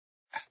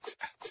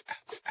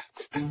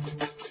This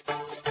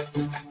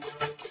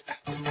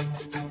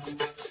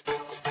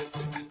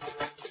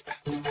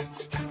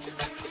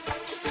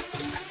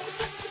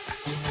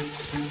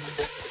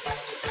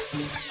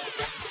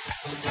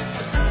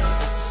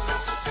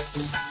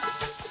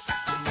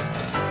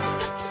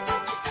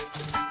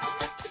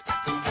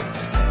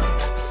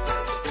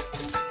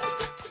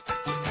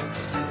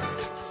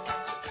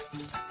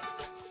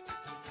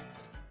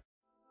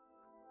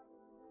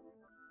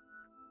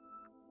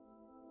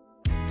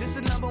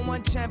is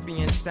 #1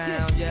 champion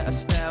sound. Yeah,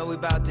 Estelle, we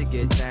about to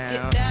get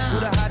down. Who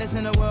the hottest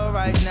in the world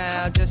right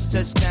now? Just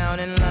touched down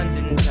in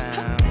London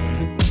town.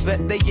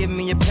 Bet they give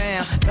me a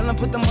pound. Tell them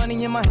put the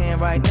money in my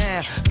hand right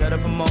now. Got a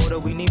promoter,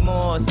 we need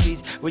more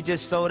seats. We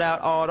just sold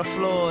out all the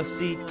floor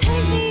seats.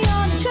 Take me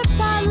on a trip,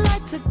 I'd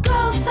like to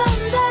go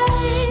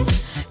someday.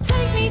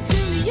 Take me to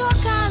New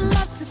York, I'd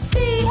love to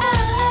see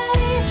LA.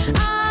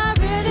 I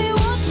really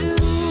want to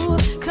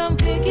come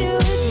pick you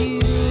with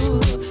you.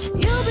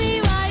 You'll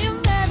be my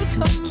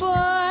American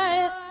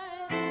boy.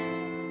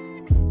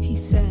 He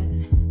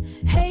said,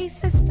 hey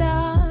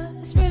sister,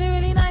 it's really,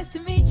 really nice to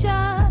meet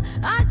ya.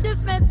 I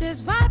just met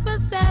this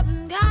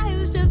 5'7" guy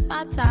who's just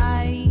my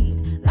type.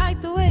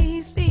 Like the way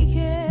he's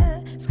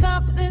speaking, his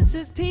confidence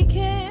is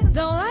peaking.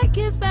 Don't like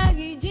his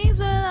baggy jeans,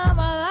 but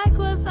I'ma like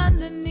what's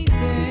underneath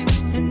it.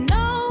 And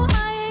no,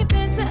 I ain't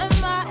been to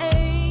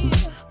MIA.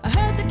 I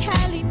heard that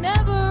Cali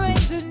never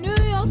rains, and New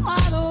York's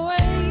wide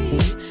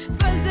awake.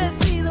 First let's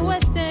see the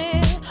West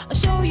End, I'll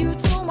show you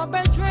to my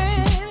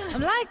bedroom.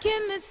 I'm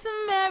liking this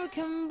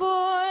American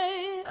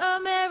boy,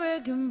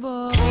 American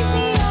boy. Take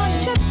me on a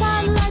trip,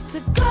 I'd like to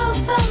go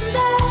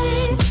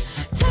someday.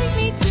 Take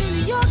me to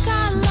New York,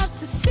 I'd love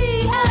to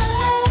see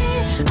LA.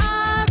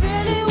 I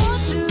really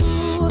want to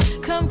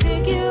come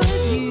pick you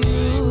with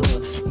you.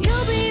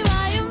 You'll be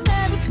my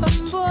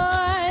American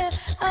boy,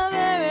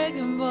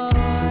 American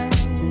boy.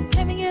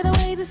 Can we get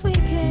away this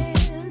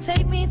weekend?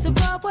 Take me to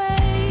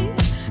Broadway.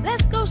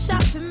 Let's go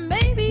shopping,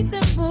 maybe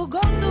then we'll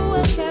go to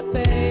a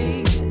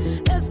cafe.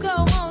 Let's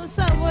go on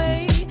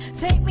Subway,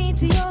 take me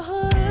to your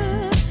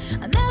hood.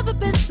 I've never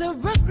been to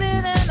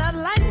Brooklyn and I'd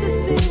like to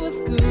see what's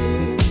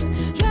good.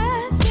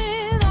 Dressed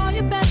in all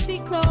your fancy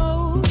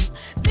clothes,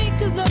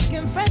 sneakers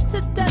looking fresh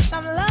to death.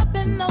 I'm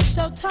loving no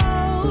show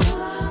toes.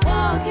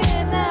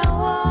 Walking that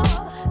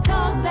walk,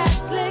 talk that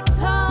slick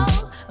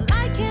talk. I'm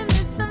liking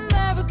this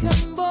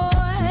American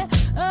boy,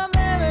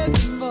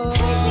 American boy.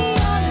 Take me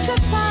on a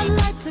trip, I'd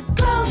like to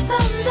go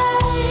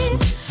someday.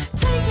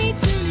 Take me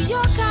to New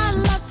York, I'd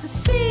love to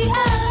see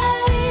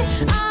LA.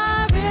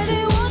 I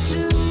really want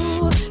to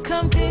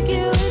come pick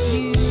you with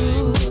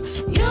you.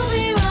 You'll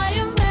be my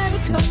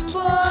American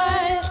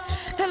boy.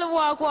 Tell him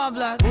walk one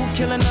block. Who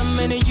killing them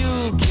in the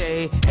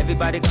UK?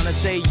 Everybody gonna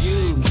say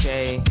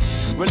UK.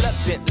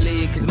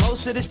 Reluctantly, cause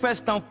most of this press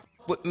don't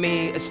with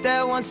me.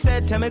 Estelle once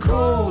said, tell me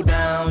cool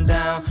down,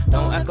 down.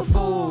 Don't act a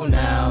fool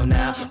now,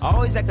 now.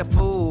 Always act a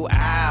fool,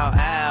 ow,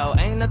 ow.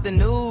 Ain't nothing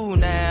new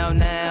now,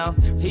 now.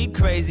 He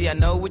crazy, I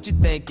know what you're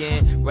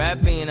thinking.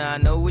 Rapping, I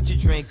know what you're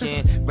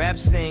drinking. Rap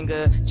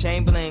singer,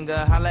 chain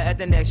blinger. Holla at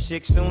the next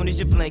chick soon as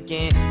you're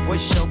blinking.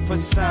 What's your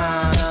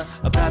persona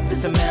about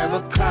this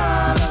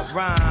Americana?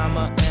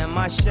 Rhymer, am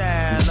I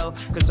shallow?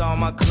 Cause all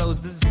my clothes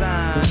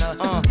designer.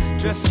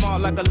 Dress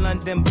smart like a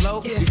London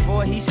bloke.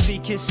 Before he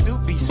speak, his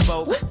suit be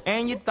spoke.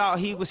 And you thought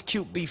he was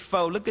cute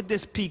before. Look at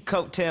this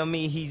peacoat, tell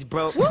me he's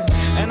broke.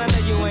 And I know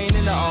you ain't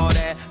into all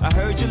that. I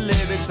heard your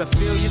lyrics, I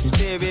feel your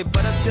spirit,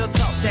 but I still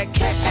talk that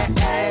cat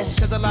ass.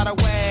 Cause a lot of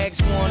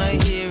wags wanna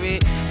hear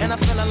it. And I'm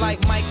feeling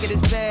like Mike at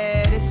his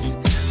baddest.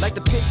 Like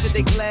the pips at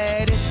they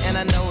gladdest. And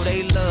I know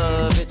they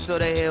love it, so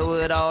they hell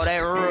with all that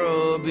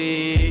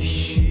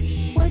rubbish.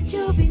 Would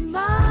you be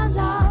my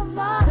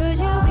lover? Could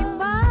you be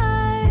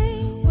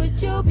mine?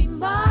 Would you be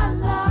my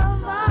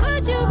lover?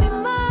 Would you be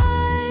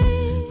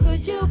mine?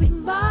 Could you be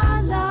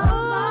my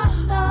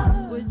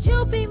lover? Would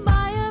you be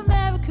my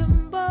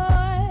American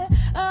boy?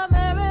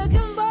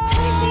 American boy.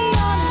 Take me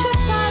on a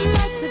trip, I'd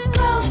like to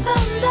go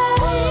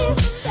someday.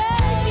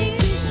 Take me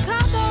to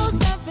Chicago,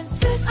 San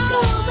Francisco,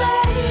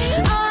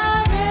 babe. I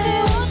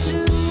really want to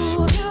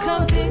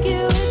come pick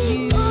you with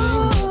you.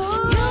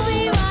 You'll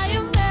be my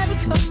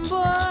American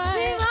boy,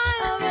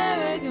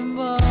 American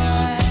boy.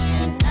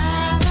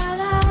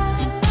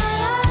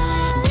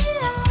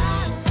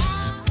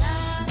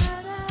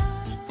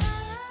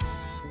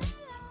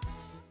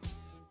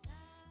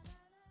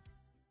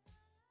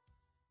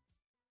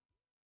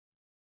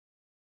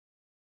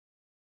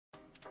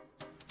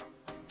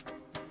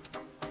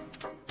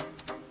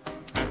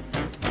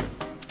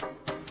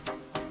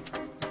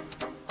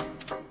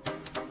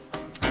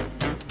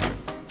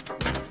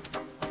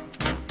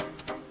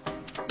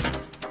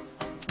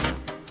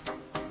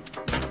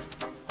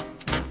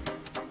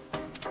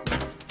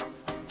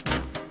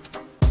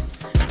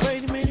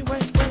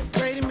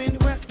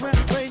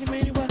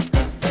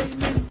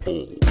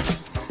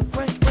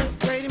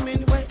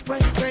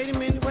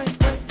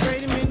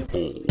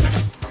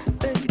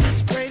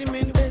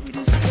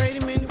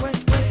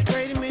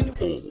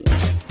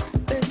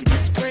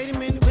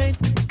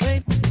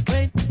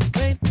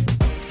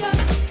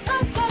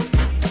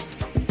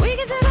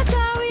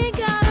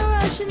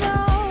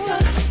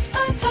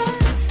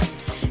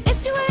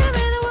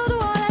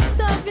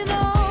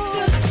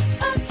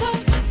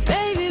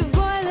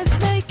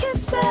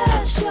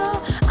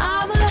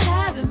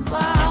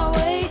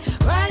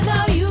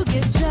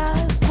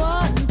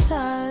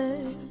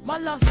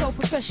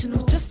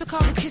 professional. Just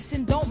because we're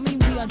kissing don't mean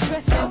we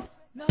undressing.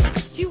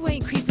 You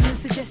ain't creeping and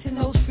suggesting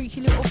those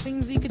freaky little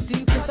things you could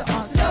do, cause the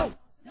answer's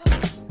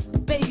no.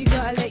 Baby,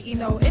 gotta let you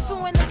know, if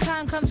and when the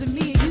time comes with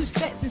me and you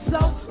sexy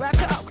slow, wrap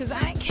it up, cause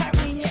I ain't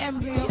carrying your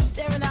embryo. You're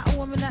staring at a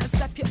woman that'll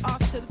slap your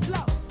ass to the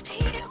floor.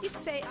 You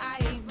say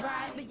I ain't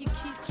right, but you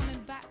keep coming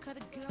back, cause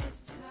the girl is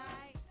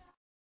tight.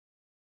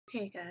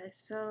 Okay guys,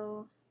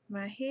 so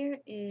my hair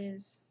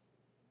is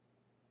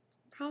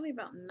probably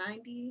about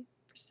 90%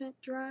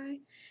 dry.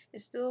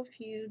 It's still a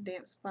few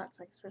damp spots,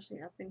 like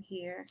especially up in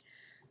here.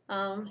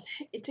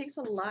 It takes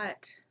a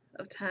lot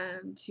of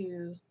time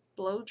to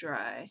blow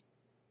dry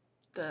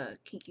the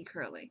Kinky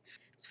Curly.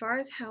 As far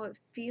as how it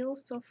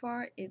feels so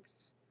far,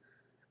 it's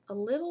a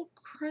little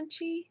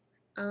crunchy.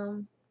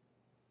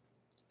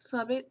 So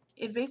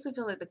it basically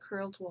feels like the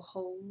curls will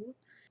hold.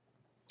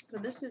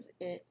 But this is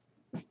it.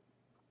 And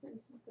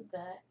this is the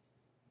back.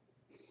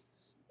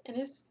 And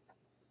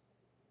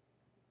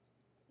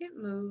it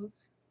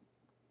moves.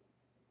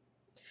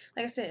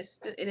 Like I said,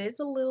 it is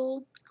a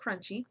little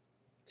crunchy.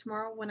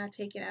 Tomorrow when I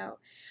take it out,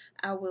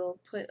 I will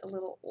put a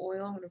little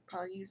oil. I'm going to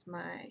probably use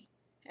my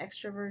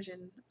extra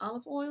virgin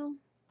olive oil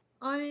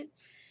on it.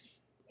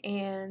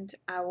 And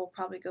I will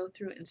probably go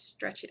through and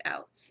stretch it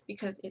out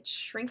because it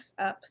shrinks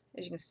up,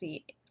 as you can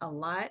see, a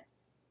lot.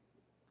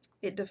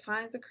 It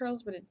defines the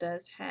curls, but it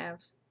does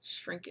have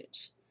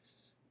shrinkage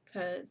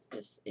because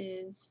this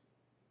is,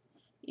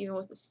 even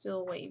with it's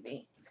still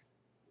wavy,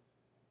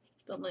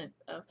 the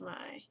length of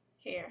my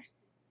hair.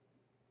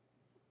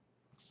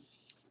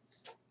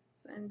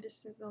 So, and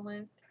this is the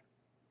length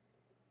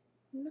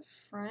in the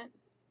front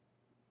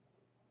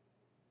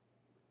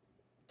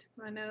to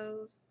my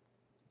nose.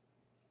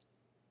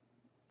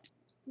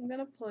 I'm going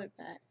to pull it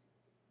back.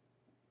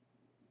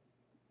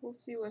 We'll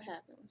see what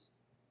happens.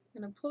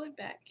 I'm going to pull it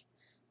back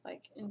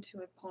like into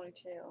a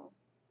ponytail.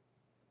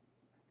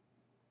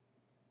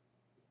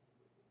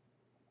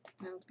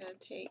 And I'm just going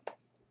to take a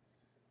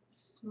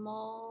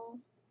small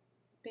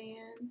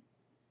band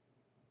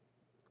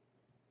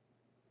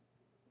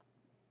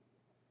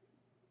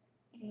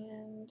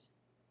and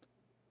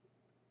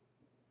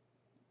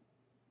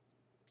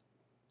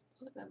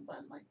put that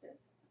bun like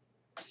this.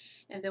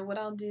 And then what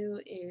I'll do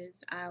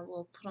is I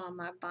will put on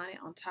my bonnet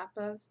on top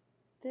of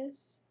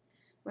this.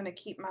 I'm going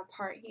to keep my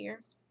part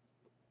here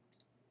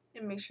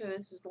and make sure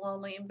this is all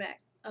laying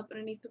back up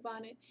underneath the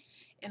bonnet,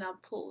 and I'll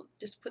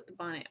just put the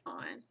bonnet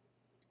on,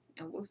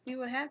 and we'll see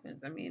what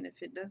happens. I mean,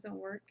 if it doesn't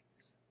work,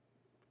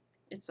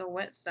 it's a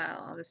wet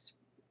style. I'm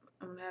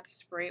going to have to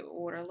spray it with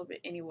water a little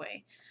bit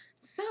anyway.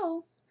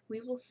 So we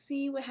will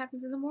see what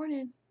happens in the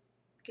morning.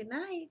 Good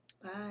night.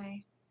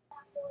 Bye.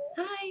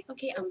 Hi.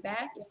 Okay, I'm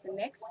back. It's the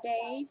next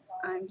day.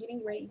 I'm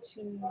getting ready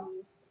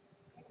to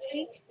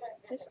take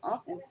this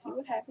off and see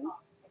what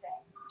happens.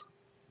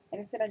 Like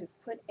I said, I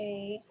just put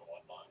a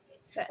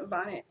satin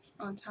bonnet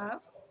on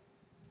top.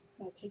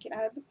 I'm going to take it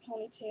out of the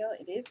ponytail.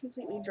 It is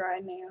completely dry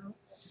now.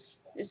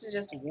 This is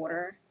just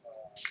water.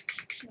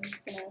 I'm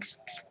just going to...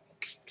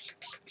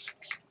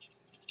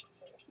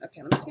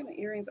 Okay, let me take my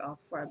earrings off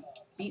before I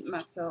beat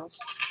myself.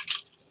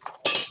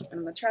 And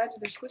I'm going to try to do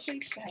this quickly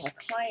because I have a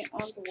client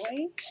on the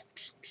way.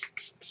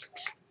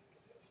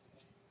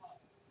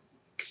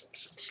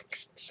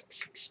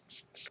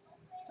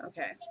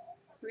 Okay,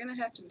 we're going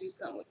to have to do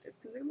something with this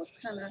because it looks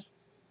kind of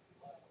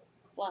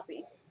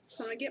floppy.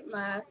 So I'm going to get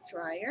my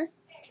dryer.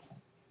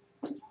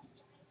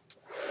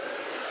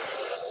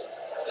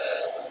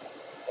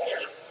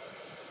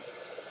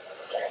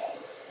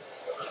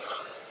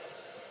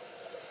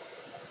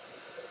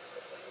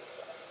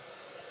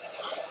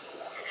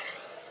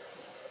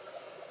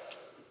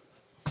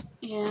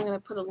 And I'm going to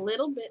put a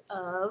little bit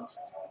of,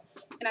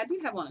 and I do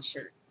have on a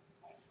shirt,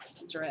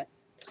 it's a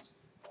dress,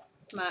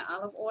 my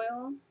olive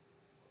oil,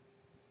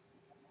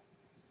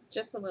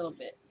 just a little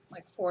bit,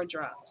 like 4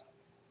 drops.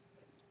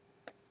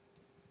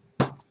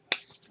 On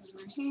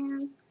my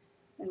hands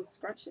and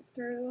scrunch it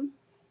through.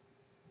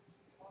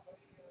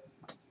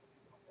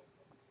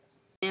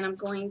 And I'm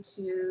going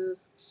to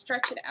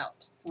stretch it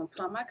out. So I'm going to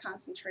put on my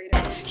concentrator.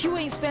 You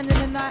ain't spending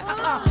the night,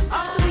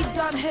 after we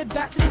done, head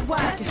back to the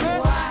wife, you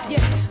heard?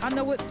 Yeah, I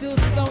know it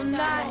feels so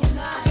nice.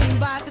 Swing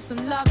by for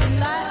some love and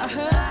light, I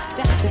heard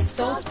that is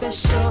so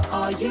special.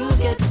 All you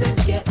get to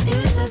get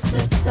is just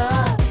a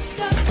touch.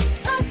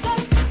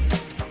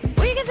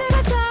 We can take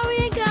our time, we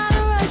ain't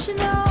gotta rush, you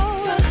know.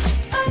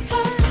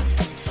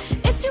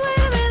 If you ain't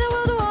a minute,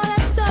 we'll do all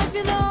that stuff,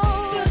 you know.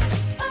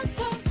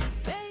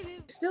 Baby.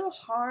 It's still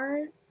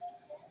hard.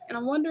 And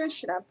I'm wondering,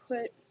 should I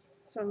put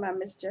some of my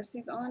Miss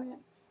Jessie's on it?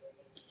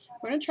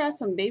 We're going to try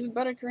some baby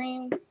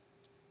buttercream.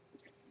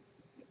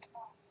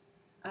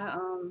 I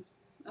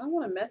don't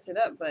want to mess it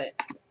up, but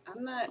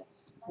I'm not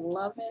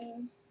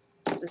loving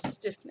the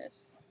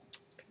stiffness.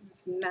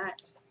 It's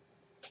not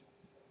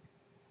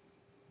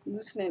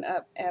loosening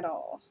up at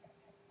all.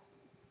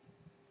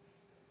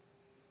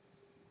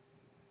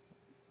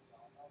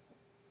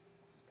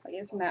 Like,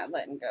 it's not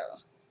letting go.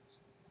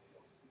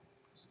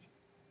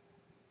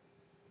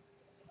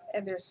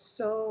 And there's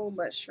so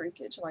much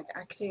shrinkage, like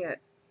I can't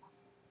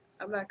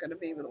I'm not gonna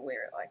be able to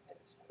wear it like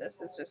this.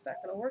 This is just not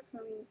gonna work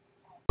for me.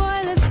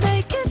 Boy, let's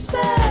make it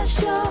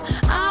special.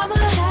 I'ma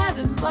have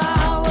it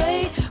my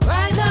way.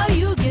 Right now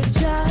you get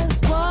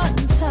just one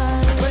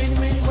touch. Wait a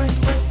minute, wait a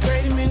minute,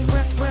 wait a minute,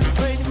 wait a minute,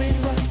 wait a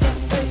minute.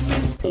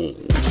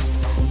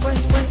 Wait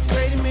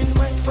a minute,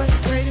 wait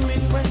a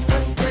minute, wait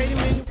a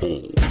minute.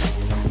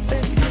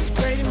 Baby, just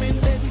wait a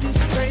minute, baby,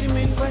 just wait a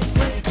minute, wait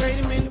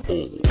a minute.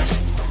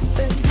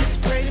 Baby,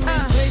 just wait a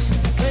minute,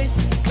 wait.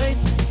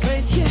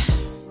 Yeah.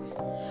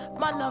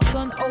 My love's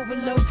on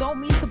overload. Don't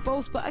mean to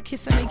boast, but a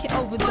kiss and make it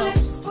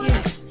overdose.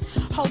 Yeah.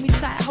 Hold me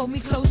tight, hold me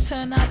close.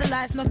 Turn out the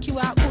lights, knock you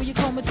out, pull you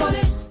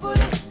comatose.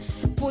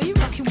 Boy, you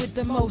rockin' with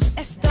the most.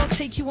 Estelle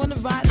take you on a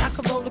ride like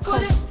a roller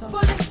coaster.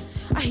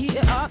 I heat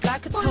it up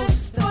like a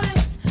toaster.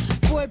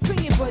 Boy, bring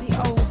your body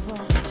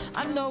over.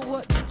 I know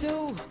what to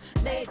do.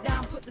 Lay it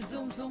down, put the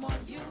zoom on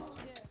you.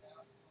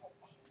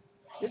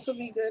 This will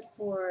be good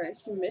for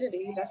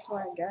humidity. That's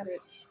why I got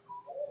it.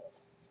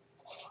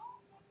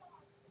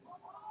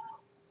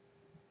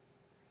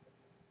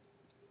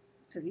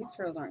 Because these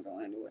curls aren't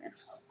going anywhere.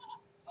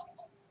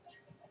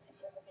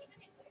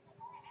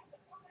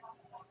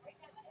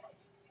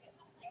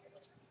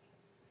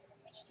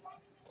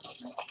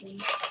 Let's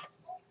see.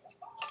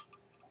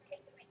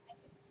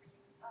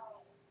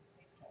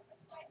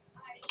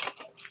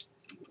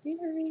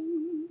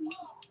 Earrings.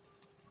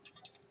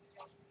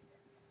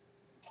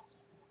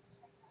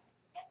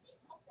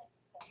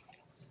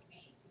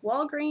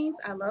 Walgreens.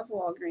 I love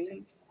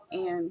Walgreens.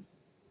 And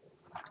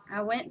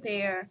I went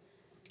there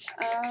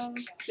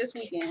this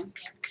weekend.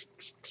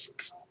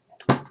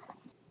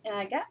 And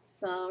I got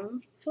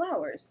some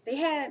flowers. They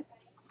had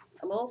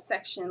a little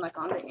section like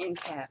on the end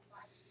cap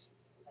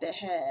that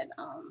had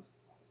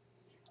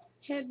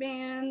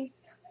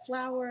headbands,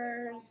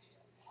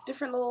 flowers,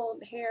 different little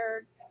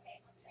hair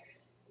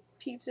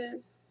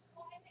pieces,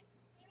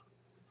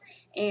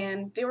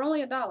 and they were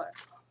only $1.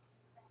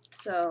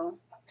 So,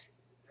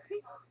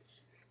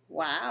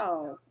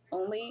 wow,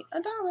 only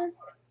 $1.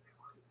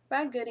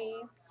 Buy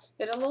goodies.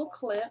 They're the little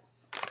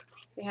clips.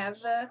 They have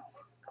the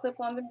clip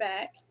on the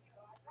back.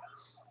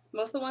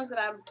 Most of the ones that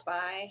I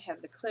buy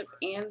have the clip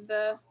and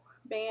the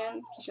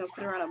band, because you don't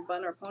put it around a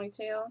bun or a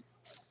ponytail.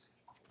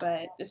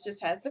 But this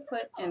just has the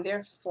clip, and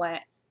they're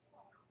flat.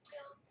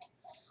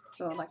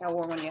 So, like, I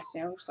wore one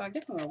yesterday, so I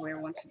guess I'm going to wear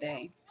one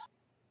today.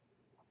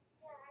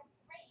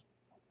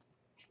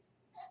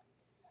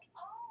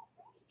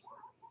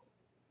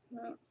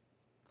 Well,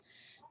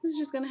 this is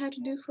just going to have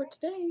to do for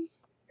today.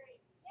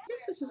 I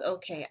guess this is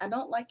okay. I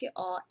don't like it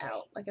all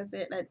out. Like I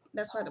said,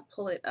 that's why I had to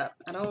pull it up.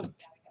 I don't...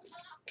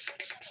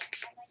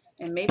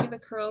 And maybe the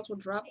curls will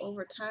drop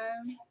over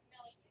time.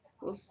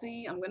 We'll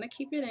see. I'm going to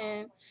keep it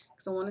in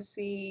because I want to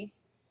see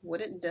what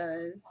it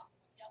does.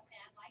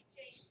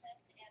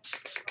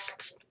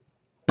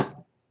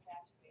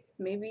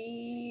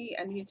 Maybe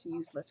I need to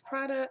use less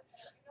product.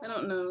 I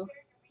don't know.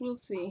 We'll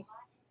see.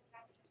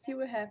 See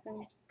what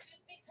happens.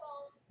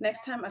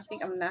 Next time, I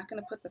think I'm not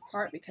going to put the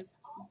part because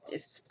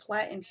it's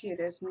flat in here.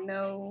 There's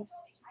no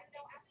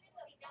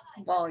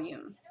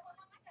volume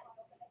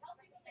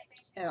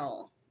at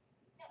all.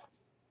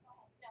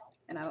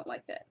 And I don't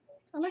like that.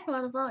 I like a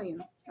lot of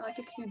volume. I like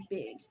it to be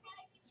big.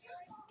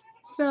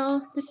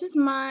 So, this is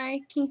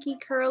my Kinky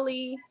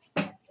Curly.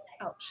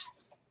 Ouch.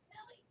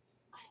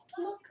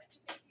 Look.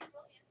 I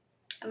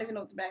don't even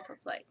know what the back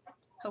looks like.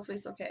 Hopefully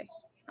it's okay.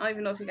 I don't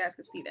even know if you guys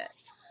can see that.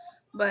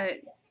 But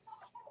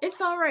it's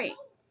alright.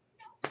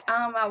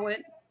 I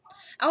would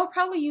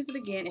probably use it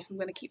again if I'm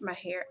going to keep my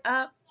hair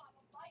up.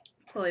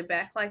 Pull it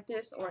back like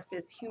this. Or if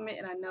it's humid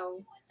and I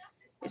know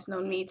there's no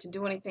need to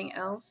do anything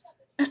else.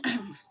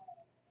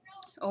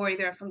 Or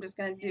either if I'm just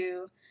going to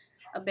do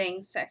a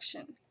bang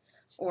section.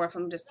 Or if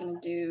I'm just going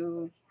to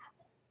do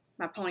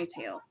my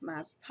ponytail,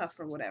 my puff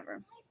or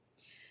whatever.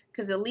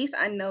 Because at least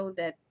I know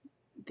that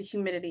the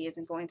humidity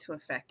isn't going to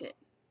affect it.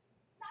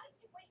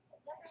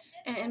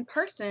 And in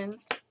person,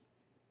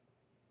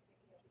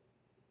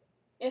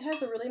 it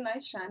has a really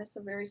nice shine. It's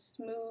a very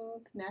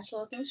smooth,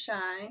 natural looking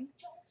shine.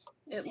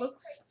 It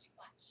looks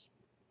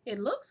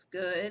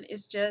good.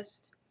 It's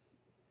just,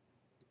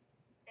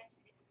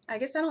 I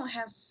guess I don't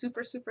have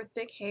super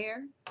thick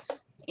hair,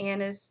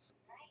 and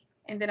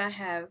then I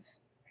have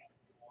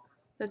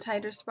the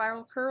tighter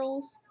spiral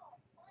curls.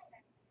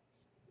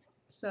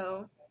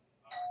 So,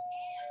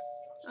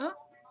 oh,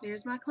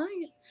 there's my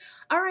client.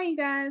 All right, you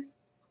guys,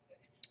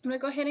 I'm gonna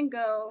go ahead and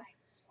go,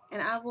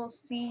 and I will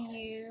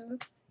see you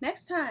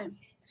next time.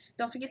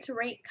 Don't forget to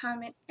rate,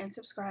 comment, and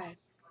subscribe.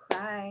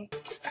 Bye.